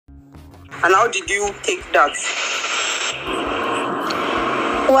And how did you take that?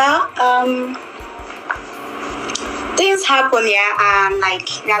 Well, things happen, and like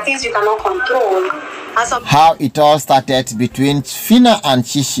there are things you cannot control. How it all started between Phyna and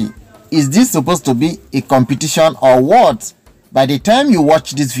Shishi. Is this supposed to be a competition or what? By the time you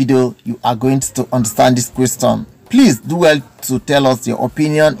watch this video, you are going to understand this question. Please do well to tell us your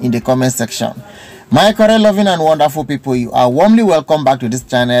opinion in the comment section. My correct, loving and wonderful people, you are warmly welcome back to this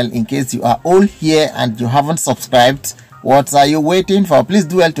channel. In case you are all here and you haven't subscribed, what are you waiting for? Please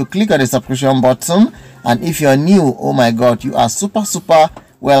do well to click on the subscription button. And if you're new, oh my god, you are super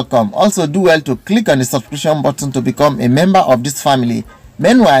welcome. Also do well to click on the subscription button to become a member of this family.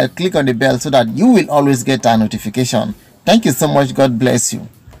 Meanwhile, click on the bell so that you will always get a notification. Thank you so much. God bless you.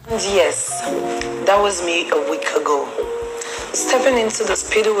 Yes, that was me a week ago. Stepping into the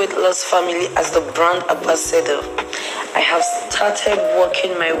Speedy Weight Loss family as the brand ambassador, I have started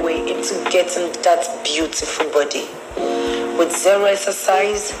working my way into getting that beautiful body with zero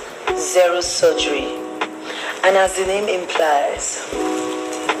exercise, zero surgery. And as the name implies,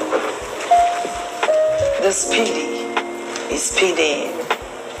 the Speedy is speeding.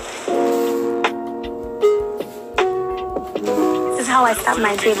 This is how I start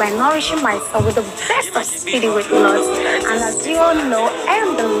my day, by nourishing myself with the best of Speedy Weight Loss. And as you all know, I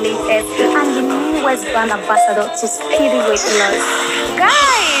am the latest and the newest brand ambassador to Speedy Weight Loss.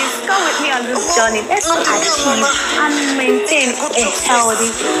 Guys, come with me on this journey. Let's achieve and maintain a healthy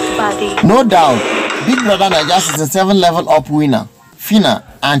body. No doubt, Big Brother Naija Season 7 Level Up winner Phyna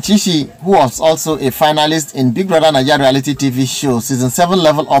and Shishi, who was also a finalist in Big Brother Naija reality TV show Season 7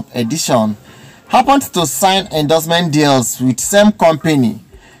 Level Up edition, happened to sign endorsement deals with same company.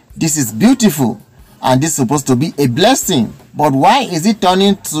 This is beautiful and this is supposed to be a blessing. But why is it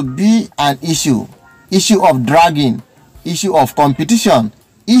turning to be an issue? Issue of dragging, issue of competition,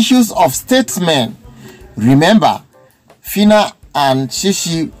 issues of statement. Remember, Phyna and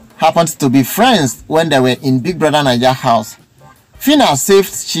Shishi happened to be friends when they were in Big Brother Naija house. Phyna saved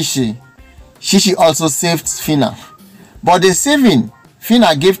Shishi. Shishi also saved Phyna. But the saving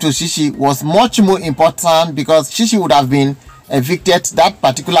Phyna gave to Shishi was much more important because Shishi would have been evicted that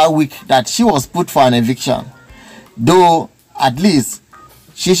particular week that she was put for an eviction. Though at least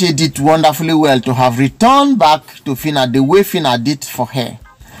Shishi did wonderfully well to have returned back to Phyna the way Phyna did for her.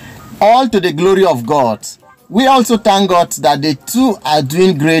 All to the glory of God. We also thank God that the two are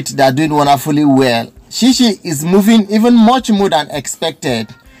doing great, they are doing wonderfully well. Shishi is moving even much more than expected.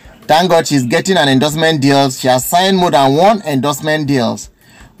 Thank God she's getting an endorsement deal. She has signed more than one endorsement deals.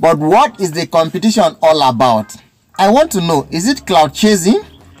 But what is the competition all about? I want to know, is it cloud chasing?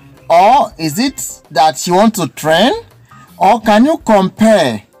 Or is it that she wants to trend? Or can you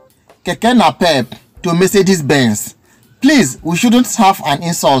compare Keke Napep to Mercedes Benz? Please, we shouldn't have an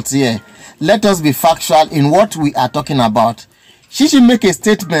insult here. Let us be factual in what we are talking about. Shishi make a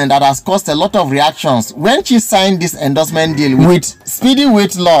statement that has caused a lot of reactions when she signed this endorsement deal with Speedy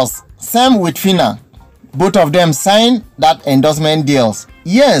Weight Loss. Same with Phyna. Both of them signed that endorsement deals.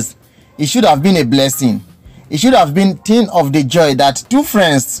 Yes, it should have been a blessing. It should have been thing of the joy that two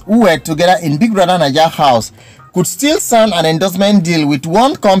friends who were together in Big Brother Naija house could still sign an endorsement deal with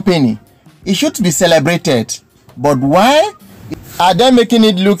one company. It should be celebrated. But why are they making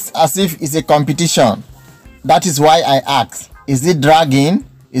it look as if it's a competition? That is why I ask. Is it dragging?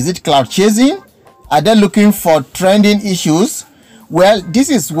 Is it cloud chasing? Are they looking for trending issues? Well, this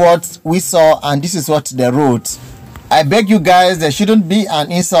is what we saw and this is what they wrote. I beg you guys, there shouldn't be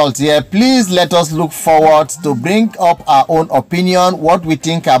an insult here. Please let us look forward to bring up our own opinion, what we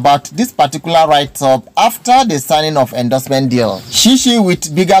think about this particular write-up after the signing of endorsement deal. Shishi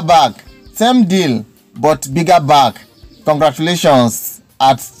with bigger bag. Same deal, but bigger bag. Congratulations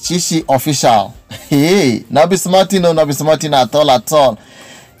at Shishi official. Hey, not be smarting, no, not be smarting at all.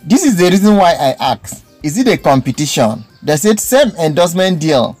 This is the reason why I ask. Is it a competition? They said same endorsement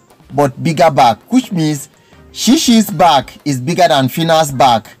deal, but bigger bag, which means Shishi's bag is bigger than Phyna's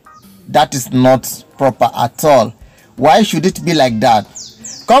bag. That is not proper at all. Why should it be like that?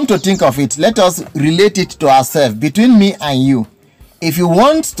 Come to think of it, let us relate it to ourselves, between me and you. If you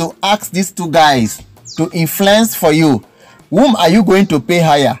want to ask these two guys to influence for you, whom are you going to pay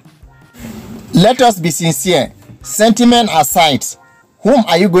higher? Let us be sincere. Sentiment aside, whom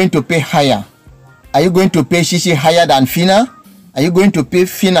are you going to pay higher? Are you going to pay Shishi higher than Phyna? Are you going to pay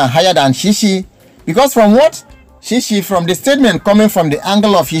Phyna higher than Shishi? Because from what Shishi, from the statement coming from the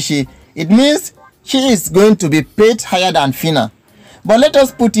angle of Shishi, it means she is going to be paid higher than Phyna. But let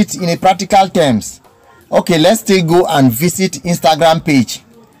us put it in a practical terms. Okay, let's still go and visit Instagram page.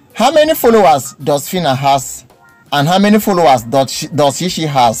 How many followers does Phyna has? And how many followers does Shishi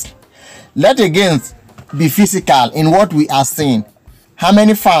has? Let again be physical in what we are saying. How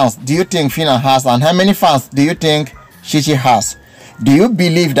many fans do you think Phyna has, and how many fans do you think Shishi has? Do you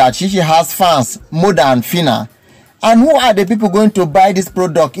believe that Shishi has fans more than Phyna? And who are the people going to buy this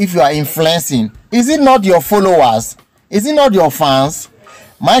product if you are influencing? Is it not your followers? Is it not your fans?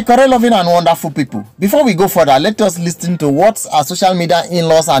 My correct, loving and wonderful people, before we go further, let us listen to what our social media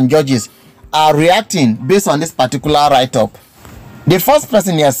in-laws and judges are reacting based on this particular write-up. The first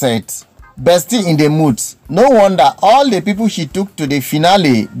person here said, "Bestie in the moods. No wonder all the people she took to the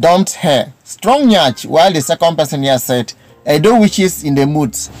finale dumped her. Strong nyach." While the second person here said, "Edo wishes in the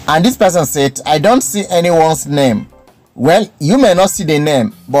moods." And this person said, "I don't see anyone's name." Well, you may not see the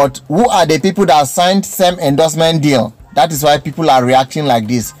name, but who are the people that signed same endorsement deal? That is why people are reacting like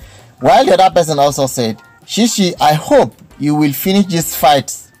this. While the other person also said, "Shishi, I hope you will finish this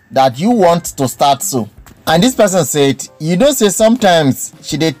fight that you want to start so." And this person said, "You don't say sometimes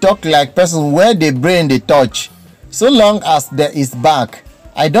she dey talk like person where the brain they touch. So long as there is back,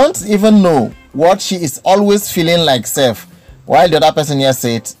 I don't even know what she is always feeling like self." While the other person here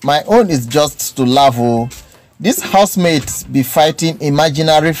said, "My own is just to laugh. Oh, these housemates be fighting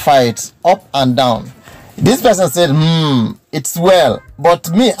imaginary fights up and down." This person said, "It's well,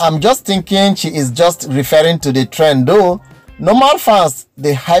 but me, I'm just thinking she is just referring to the trend though. Normal fans,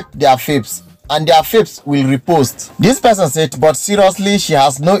 they hype their fibs, and their fibs will repost." This person said, "But seriously, she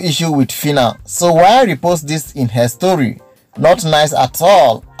has no issue with Phyna, so why repost this in her story? Not nice at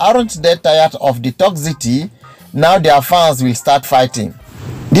all. Aren't they tired of the toxicity? Now their fans will start fighting."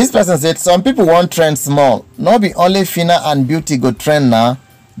 This person said, "Some people want trend small. Not be only Phyna and Beauty go trend now.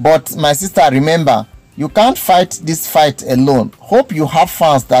 But my sister, remember, you can't fight this fight alone. Hope you have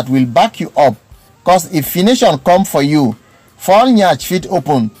fans that will back you up. Cause if Phyna come for you, fall nyach fit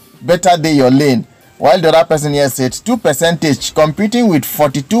open, better day your lane." While the other person here said 2% competing with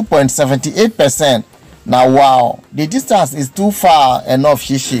 42.78%. Now wow, the distance is too far enough,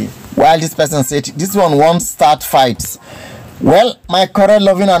 Shishi. While this person said this one won't start fights. Well, my correct,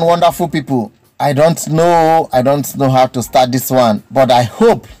 loving and wonderful people, I don't know how to start this one, but I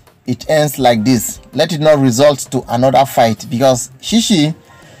hope it ends like this. Let it not result to another fight, because Shishi,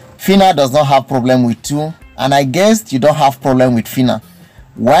 Phyna does not have problem with you, and I guess you don't have problem with Phyna.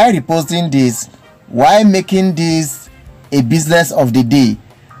 Why reposting this? Why making this a business of the day?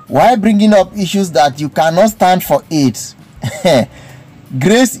 Why bringing up issues that you cannot stand for it?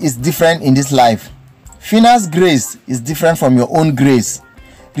 Grace is different in this life. Phyna's grace is different from your own grace.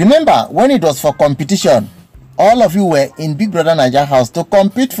 Remember when it was for competition, all of you were in Big Brother Naija house to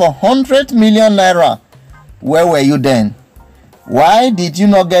compete for 100 million naira. Where were you then? Why did you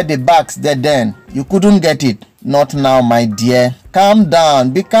not get the bags there then? You couldn't get it. Not now, my dear. Calm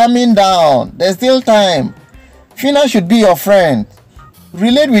down. Be calming down. There's still time. Phyna should be your friend.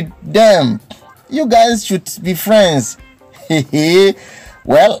 Relate with them. You guys should be friends.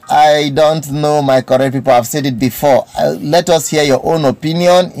 Well, I don't know, my correct people. I've said it before. Let us hear your own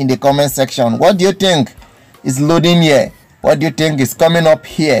opinion in the comment section. What do you think is loading here? What do you think is coming up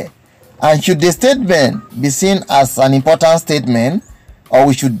here? And should the statement be seen as an important statement, or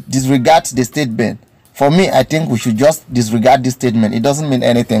we should disregard the statement? For me, I think we should just disregard this statement. It doesn't mean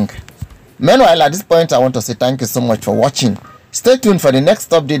anything. Meanwhile, at this point, I want to say thank you so much for watching. Stay tuned for the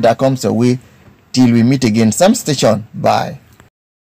next update that comes your way. Till we meet again, same station. Bye.